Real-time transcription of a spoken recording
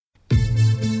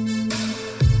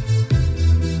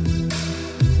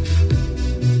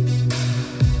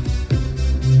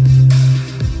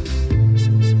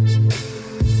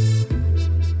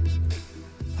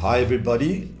Hi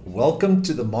everybody, welcome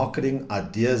to the Marketing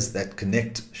Ideas That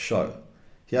Connect show.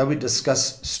 Here we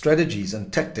discuss strategies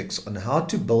and tactics on how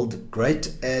to build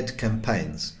great ad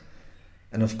campaigns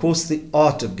and of course the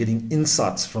art of getting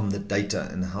insights from the data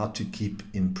and how to keep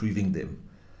improving them.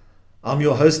 I'm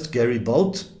your host Gary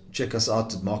Bolt. Check us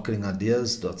out at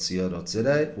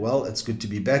marketingideas.co.za. Well, it's good to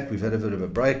be back. We've had a bit of a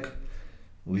break.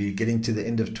 We're getting to the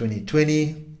end of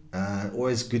 2020.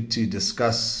 Always good to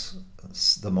discuss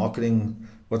the marketing,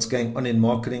 what's going on in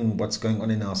marketing, what's going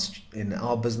on in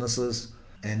our businesses,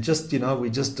 and just we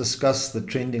just discuss the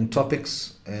trending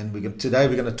topics. And today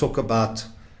we're going to talk about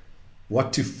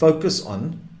what to focus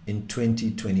on in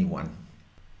 2021.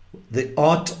 The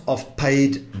art of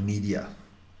paid media.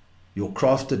 Your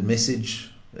crafted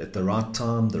message at the right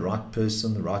time, the right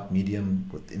person, the right medium,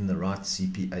 within the right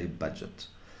CPA budget.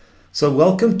 So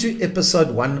welcome to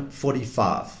episode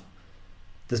 145.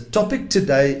 The topic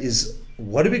today is,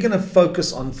 what are we going to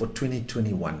focus on for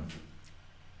 2021?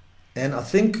 And I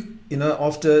think,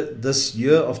 after this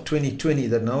year of 2020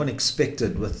 that no one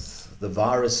expected with the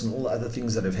virus and all the other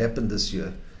things that have happened this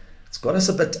year, it's got us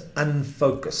a bit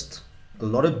unfocused. A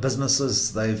lot of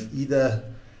businesses, they've either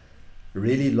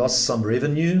really lost some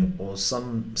revenue or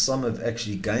some have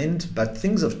actually gained, but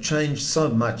things have changed so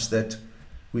much that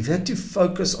we've had to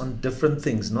focus on different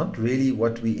things, not really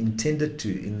what we intended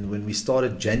to when we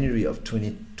started January of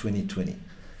 2020.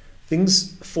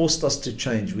 Things forced us to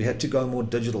change. We had to go more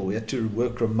digital. We had to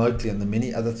work remotely and the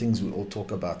many other things we all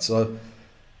talk about. So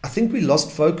I think we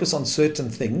lost focus on certain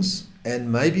things,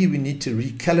 and maybe we need to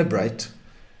recalibrate.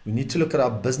 We need to look at our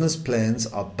business plans,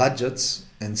 our budgets,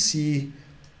 and see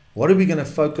what are we going to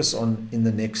focus on in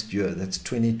the next year. That's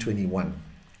 2021.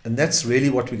 And that's really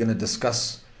what we're going to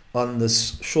discuss on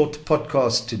this short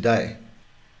podcast today.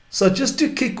 So just to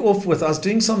kick off with, I was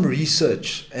doing some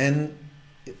research and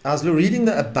I was reading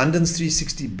the Abundance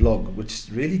 360 blog, which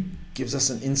really gives us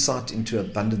an insight into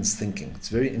abundance thinking. It's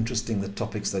very interesting, the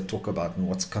topics they talk about and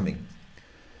what's coming.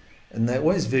 And they're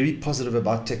always very positive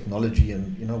about technology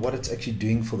and what it's actually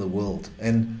doing for the world.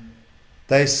 And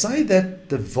they say that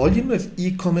the volume of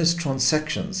e-commerce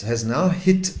transactions has now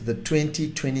hit the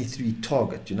 2023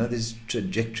 target. There's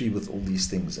trajectory with all these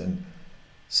things and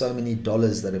so many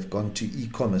dollars that have gone to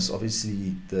e-commerce.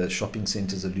 Obviously, the shopping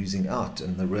centers are losing out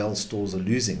and the rail stores are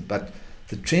losing. But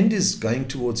the trend is going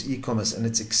towards e-commerce, and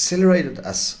it's accelerated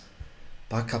us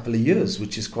by a couple of years,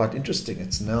 which is quite interesting.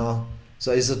 So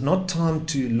is it not time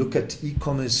to look at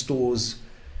e-commerce stores,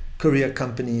 courier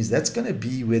companies? That's going to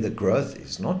be where the growth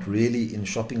is, not really in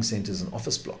shopping centers and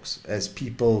office blocks, as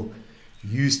people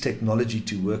use technology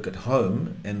to work at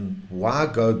home. And why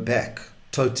go back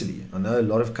totally? I know a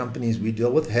lot of companies we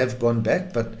deal with have gone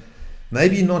back, but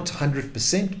maybe not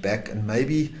 100% back. And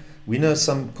maybe we know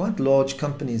some quite large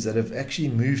companies that have actually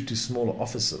moved to smaller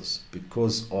offices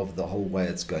because of the whole way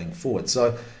it's going forward.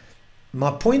 So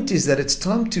my point is that it's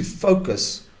time to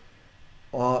focus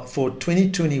for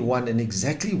 2021 and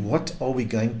exactly what are we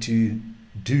going to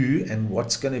do and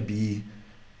what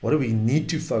do we need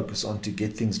to focus on to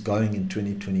get things going in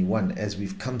 2021, as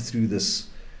we've come through this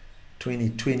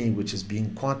 2020, which has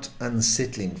been quite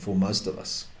unsettling for most of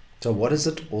us. So what does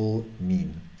it all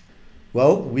mean?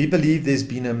 Well, we believe there's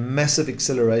been a massive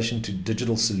acceleration to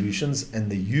digital solutions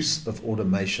and the use of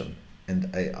automation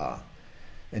and AI.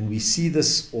 And we see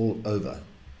this all over.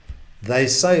 They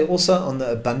say also on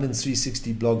the Abundance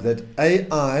 360 blog that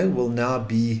AI will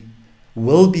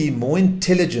be more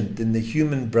intelligent than the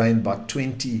human brain by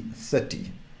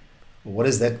 2030. Well, what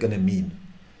is that going to mean?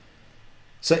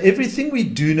 So everything we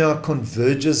do now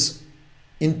converges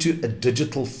into a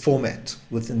digital format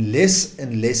with less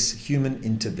and less human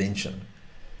intervention.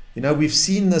 We've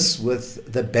seen this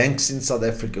with the banks in South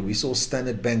Africa. We saw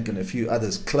Standard Bank and a few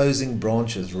others closing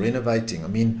branches,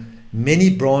 renovating.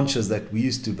 Many branches that we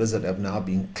used to visit have now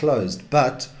been closed,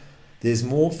 but there's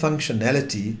more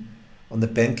functionality on the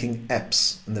banking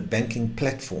apps and the banking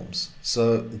platforms.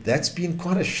 So that's been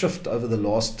quite a shift over the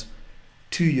last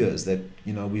 2 years that,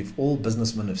 we've all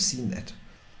businessmen have seen that.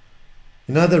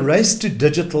 The race to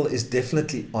digital is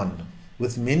definitely on,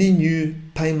 with many new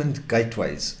payment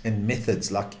gateways and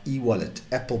methods like e-wallet,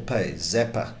 Apple Pay,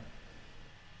 Zapper,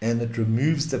 and it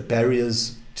removes the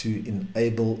barriers to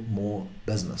enable more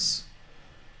business.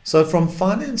 So from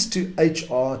finance to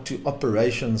HR to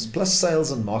operations plus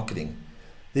sales and marketing,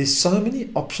 there's so many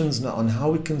options now on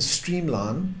how we can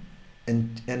streamline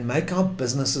and make our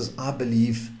businesses, I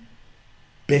believe,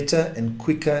 better and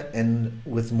quicker and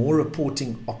with more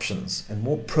reporting options and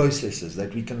more processes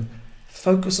that we can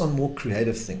focus on more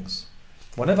creative things.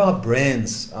 One of our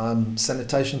brands,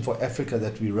 Sanitation for Africa,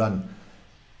 that we run,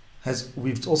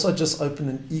 We've also just opened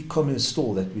an e-commerce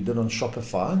store that we did on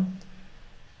Shopify.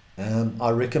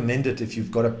 I recommend it if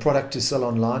you've got a product to sell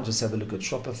online. Just have a look at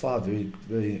Shopify. Very,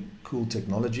 very cool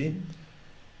technology.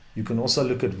 You can also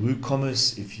look at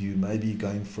WooCommerce if you may be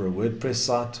going for a WordPress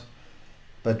site.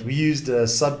 But we used a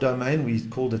subdomain. We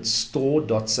called it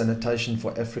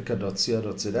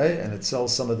store.sanitationforafrica.co.za, and it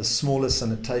sells some of the smaller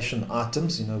sanitation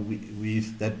items.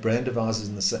 That brand of ours is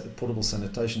in the portable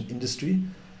sanitation industry,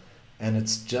 and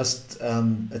it's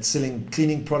selling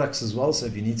cleaning products as well. So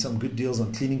if you need some good deals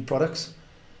on cleaning products,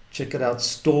 check it out,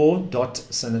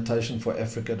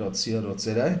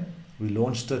 store.sanitationforafrica.co.za. We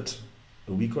launched it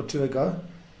a week or two ago,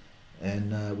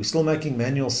 and we're still making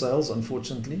manual sales,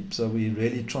 unfortunately. So we're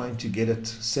really trying to get it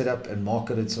set up and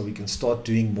marketed so we can start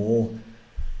doing more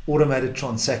automated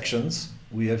transactions.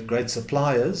 We have great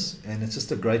suppliers, and it's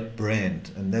just a great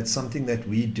brand, and that's something that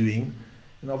we're doing.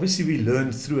 And obviously we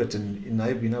learn through it, and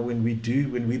when we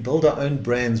build our own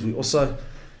brands, we also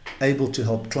able to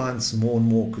help clients more and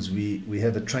more because we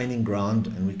have a training ground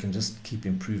and we can just keep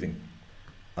improving.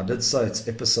 I did say it's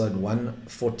episode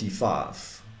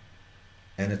 145,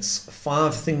 and it's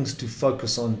 5 things to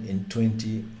focus on in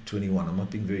 2021. I'm not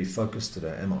being very focused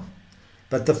today, am I?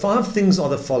 But the 5 things are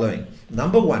the following.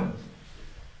 Number 1,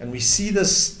 and we see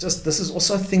this is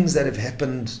also things that have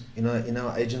happened in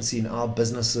our agency, in our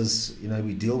businesses.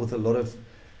 We deal with a lot of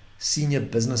senior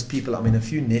business people, a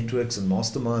few networks and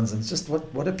masterminds, and it's just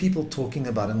what are people talking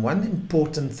about? And one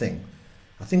important thing,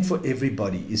 I think, for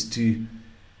everybody is to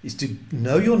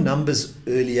know your numbers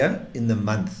earlier in the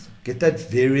month. Get that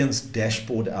variance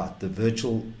dashboard out, the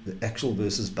actual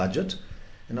versus budget,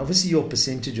 and obviously your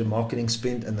percentage of marketing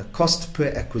spend and the cost per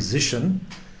acquisition,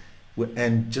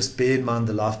 and just bear in mind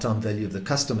the lifetime value of the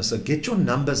customer. So get your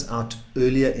numbers out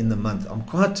earlier in the month. I'm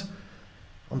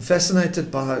fascinated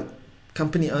by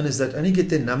company owners that only get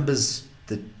their numbers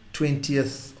the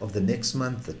 20th of the next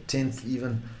month, the 10th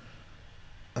even.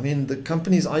 The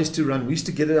companies I used to run, we used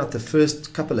to get it out the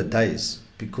first couple of days,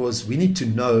 because we need to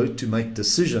know to make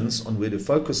decisions on where to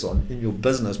focus on in your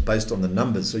business based on the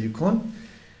numbers. So you can't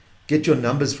get your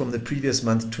numbers from the previous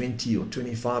month 20 or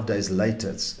 25 days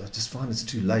later. I just find it's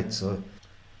too late. So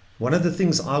one of the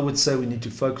things I would say we need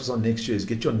to focus on next year is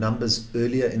get your numbers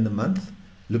earlier in the month.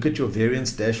 Look at your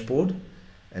variance dashboard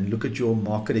and look at your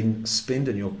marketing spend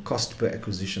and your cost per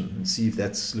acquisition, and see if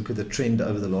look at the trend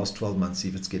over the last 12 months, see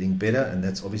if it's getting better. And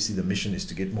that's obviously the mission, is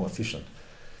to get more efficient.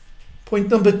 Point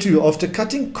number 2, after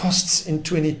cutting costs in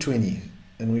 2020,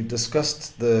 and we've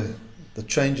discussed the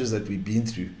changes that we've been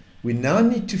through, we now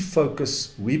need to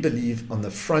focus, we believe, on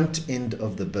the front end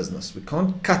of the business. We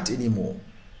can't cut anymore.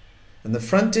 And the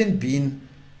front end being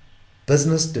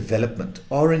business development,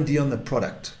 R&D on the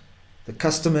product, the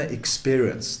customer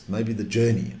experience, maybe the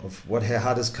journey of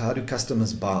how do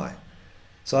customers buy.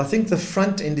 So I think the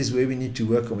front end is where we need to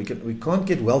work on. We can't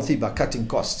get wealthy by cutting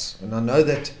costs. And I know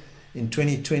that in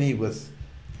 2020, with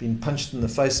being punched in the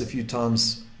face a few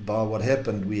times by what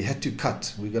happened, we had to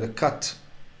cut. We got to cut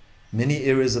many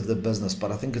areas of the business,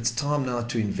 but I think it's time now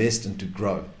to invest and to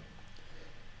grow.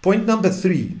 Point number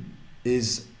 3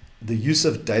 is the use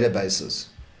of databases.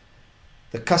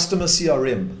 The customer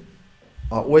CRM.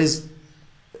 I always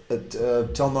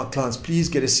tell my clients, please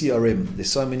get a CRM.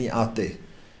 There's so many out there,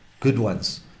 good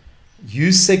ones.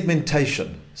 Use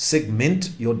segmentation.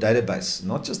 Segment your database,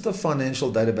 not just a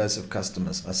financial database of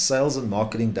customers, a sales and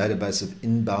marketing database of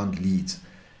inbound leads.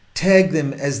 Tag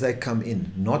them as they come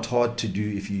in. Not hard to do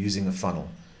if you're using a funnel.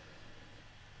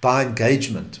 By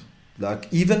engagement, like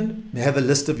even have a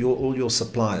list of all your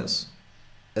suppliers.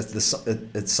 It's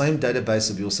the same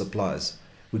database of your suppliers.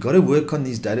 We've got to work on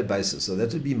these databases. So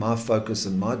that would be my focus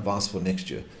and my advice for next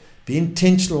year. Be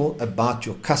intentional about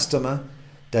your customer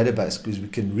database, because we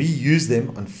can reuse them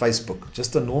on Facebook.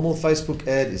 Just a normal Facebook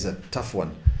ad is a tough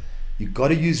one. You've got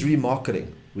to use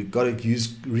remarketing. We've got to use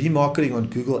remarketing on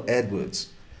Google AdWords.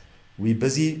 We're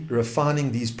busy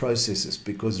refining these processes,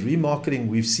 because remarketing,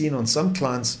 we've seen on some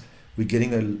clients, we're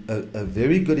getting a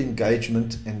very good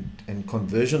engagement and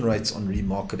conversion rates on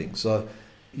remarketing. So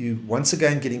you once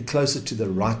again getting closer to the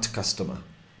right customer.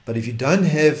 But if you don't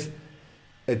have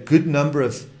a good number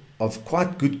of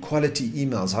quite good quality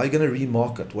emails, how are you going to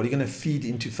remarket? What are you going to feed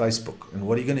into Facebook? And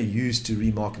what are you going to use to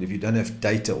remarket if you don't have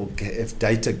data, or have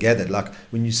data gathered? Like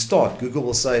when you start, Google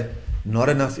will say not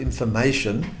enough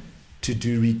information to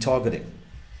do retargeting.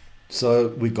 So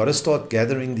we've got to start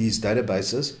gathering these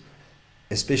databases,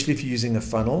 especially if you're using a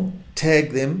funnel.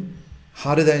 Tag them.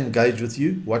 How do they engage with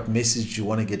you? What message do you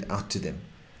want to get out to them?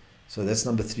 So that's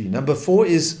number 3. Number 4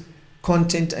 is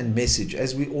content and message.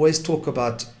 As we always talk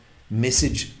about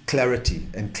message clarity,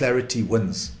 and clarity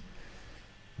wins.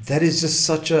 That is just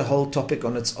such a whole topic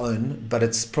on its own, but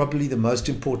it's probably the most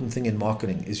important thing in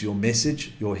marketing is your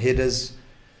message, your headers,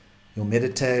 your meta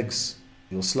tags,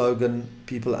 your slogan.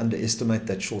 People underestimate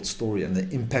that short story and the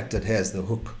impact it has, the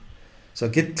hook. So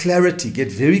get clarity,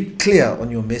 get very clear on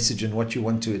your message and what you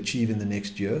want to achieve in the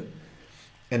next year,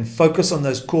 and focus on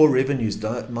those core revenues.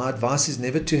 My advice is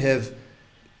never to have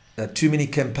too many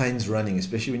campaigns running,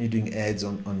 especially when you're doing ads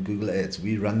on Google Ads.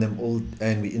 We run them all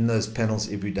and we're in those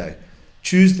panels every day.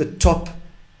 Choose the top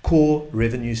core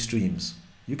revenue streams.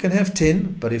 You can have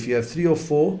 10, but if you have 3 or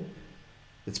 4,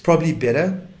 it's probably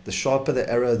better. The sharper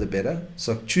the arrow, the better.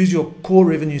 So choose your core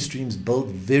revenue streams, build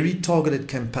very targeted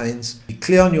campaigns, be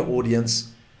clear on your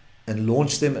audience, and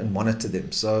launch them and monitor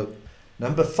them. So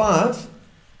number 5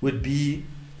 would be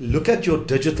look at your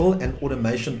digital and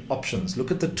automation options. Look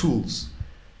at the tools.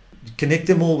 Connect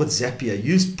them all with Zapier.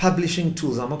 Use publishing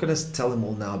tools. I'm not going to tell them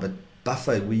all now, but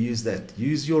Buffet, we use that.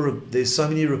 There's so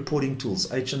many reporting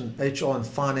tools, HR and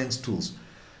finance tools.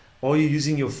 Are you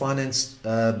using your finance,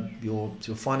 your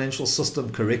financial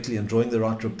system correctly and drawing the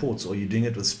right reports, or are you doing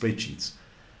it with spreadsheets?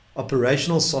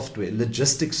 Operational software,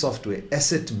 logistics software,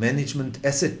 asset management,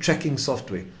 asset tracking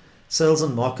software, sales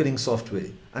and marketing software.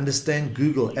 Understand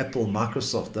Google, Apple,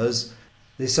 Microsoft.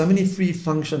 There's so many free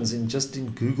functions in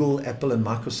Google, Apple, and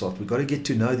Microsoft. We've got to get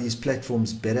to know these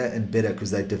platforms better and better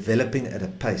because they're developing at a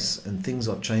pace and things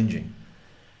are changing.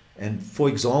 And for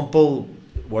example,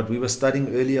 what we were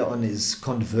studying earlier on is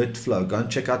ConvertFlow. Go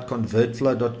and check out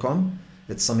convertflow.com.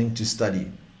 It's something to study.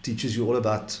 It teaches you all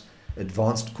about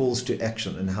advanced calls to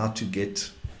action and how to get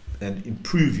and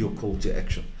improve your call to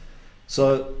action.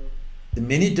 So the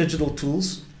many digital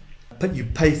tools, but you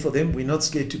pay for them. We're not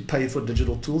scared to pay for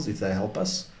digital tools if they help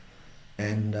us.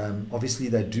 And obviously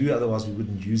they do, otherwise we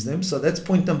wouldn't use them. So that's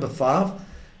point number 5.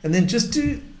 And then just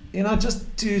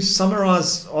to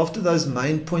summarize after those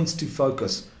main points to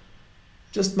focus,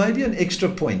 just maybe an extra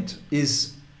point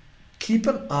is keep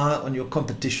an eye on your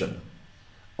competition.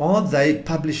 Are they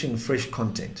publishing fresh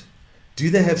content? Do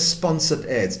they have sponsored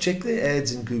ads? Check their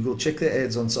ads in Google, check their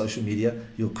ads on social media.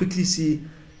 You'll quickly see,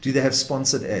 do they have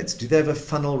sponsored ads? Do they have a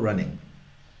funnel running?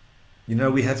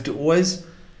 We have to always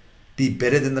be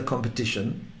better than the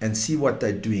competition and see what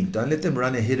they're doing. Don't let them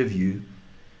run ahead of you.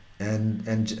 And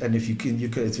if you can,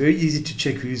 it's very easy to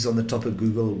check who's on the top of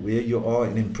Google, where you are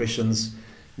in impressions,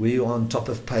 where you are on top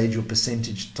of page, your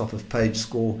percentage top of page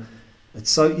score. It's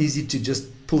so easy to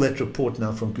just pull that report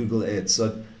now from Google Ads.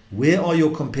 So where are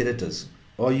your competitors?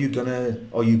 Are you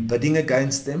bidding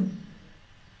against them?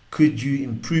 Could you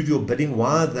improve your bidding?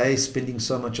 Why are they spending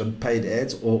so much on paid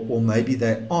ads? Or maybe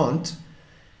they aren't.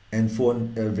 And for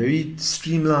a very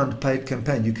streamlined paid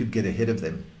campaign, you could get ahead of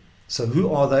them. So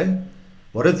who are they?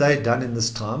 What have they done in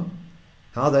this time?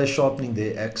 How are they sharpening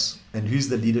their axe? And who's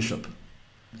the leadership?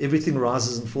 Everything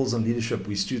rises and falls on leadership.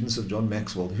 We're students of John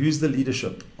Maxwell. Who's the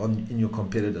leadership in your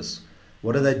competitors?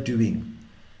 What are they doing?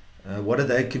 What are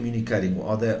they communicating?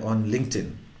 Are they on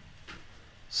LinkedIn?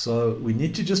 So we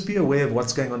need to just be aware of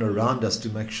what's going on around us to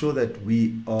make sure that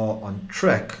we are on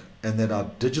track and that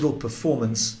our digital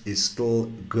performance is still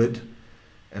good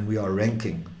and we are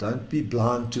ranking. Don't be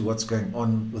blind to what's going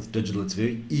on with digital. It's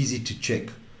very easy to check.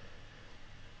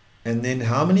 And then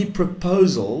how many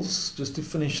proposals, just to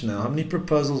finish now, how many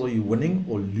proposals are you winning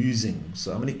or losing?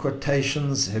 So how many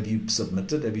quotations have you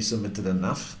submitted? Have you submitted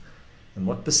enough? And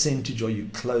what percentage are you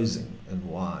closing and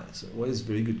why? So always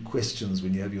very good questions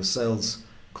when you have your sales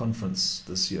conference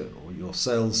this year or your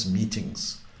sales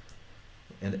meetings.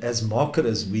 And as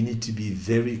marketers, we need to be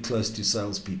very close to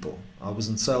salespeople. I was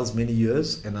in sales many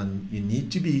years, and you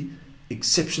need to be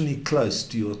exceptionally close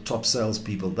to your top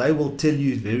salespeople. They will tell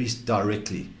you very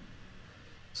directly.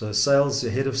 So sales, the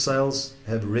head of sales,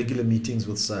 have regular meetings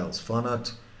with sales. Find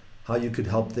out how you could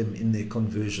help them in their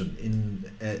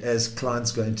conversion as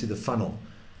clients go into the funnel.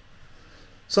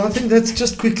 So I think that's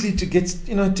just quickly to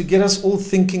get us all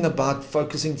thinking about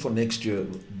focusing for next year.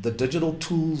 The digital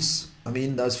tools,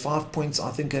 those 5 points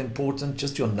I think are important.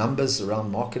 Just your numbers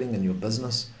around marketing and your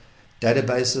business,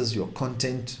 databases, your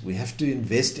content. We have to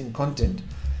invest in content.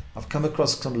 I've come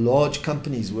across some large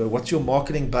companies where what's your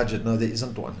marketing budget? No, there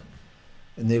isn't one.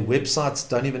 And their websites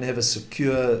don't even have a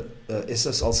secure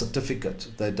SSL certificate.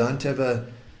 They don't have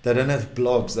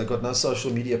blogs. They've got no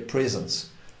social media presence.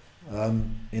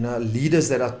 Leaders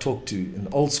that I talk to in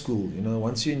old school,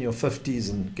 once you're in your 50s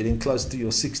and getting close to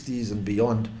your 60s and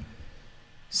beyond,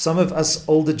 some of us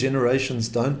older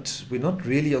generations we're not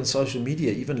really on social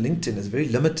media. Even LinkedIn is very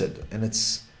limited. And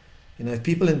it's, if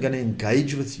people are going to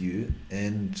engage with you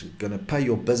and going to pay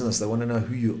your business, they want to know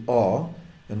who you are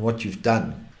and what you've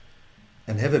done.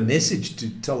 and have a message to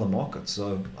tell the market.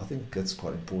 So I think that's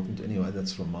quite important. Anyway,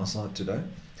 that's from my side today.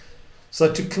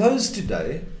 So to close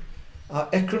today, our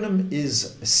acronym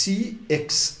is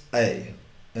CXA,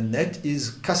 and that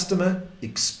is Customer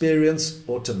Experience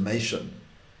Automation.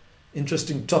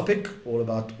 Interesting topic, all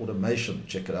about automation.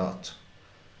 Check it out.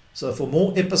 So for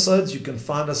more episodes, you can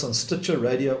find us on Stitcher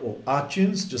Radio or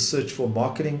iTunes. Just search for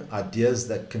Marketing Ideas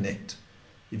That Connect.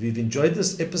 If you've enjoyed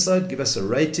this episode, give us a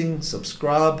rating,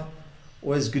 subscribe.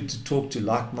 Always good to talk to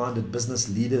like-minded business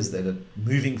leaders that are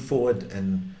moving forward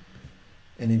and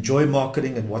enjoy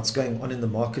marketing and what's going on in the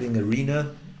marketing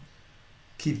arena.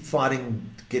 Keep fighting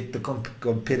to get the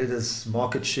competitors'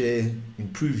 market share,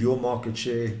 improve your market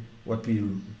share, what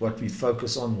we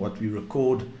focus on, what we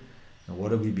record, and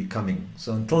what are we becoming.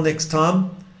 So until next time,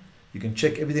 you can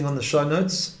check everything on the show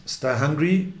notes. Stay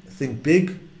hungry, think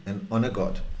big, and honor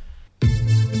God.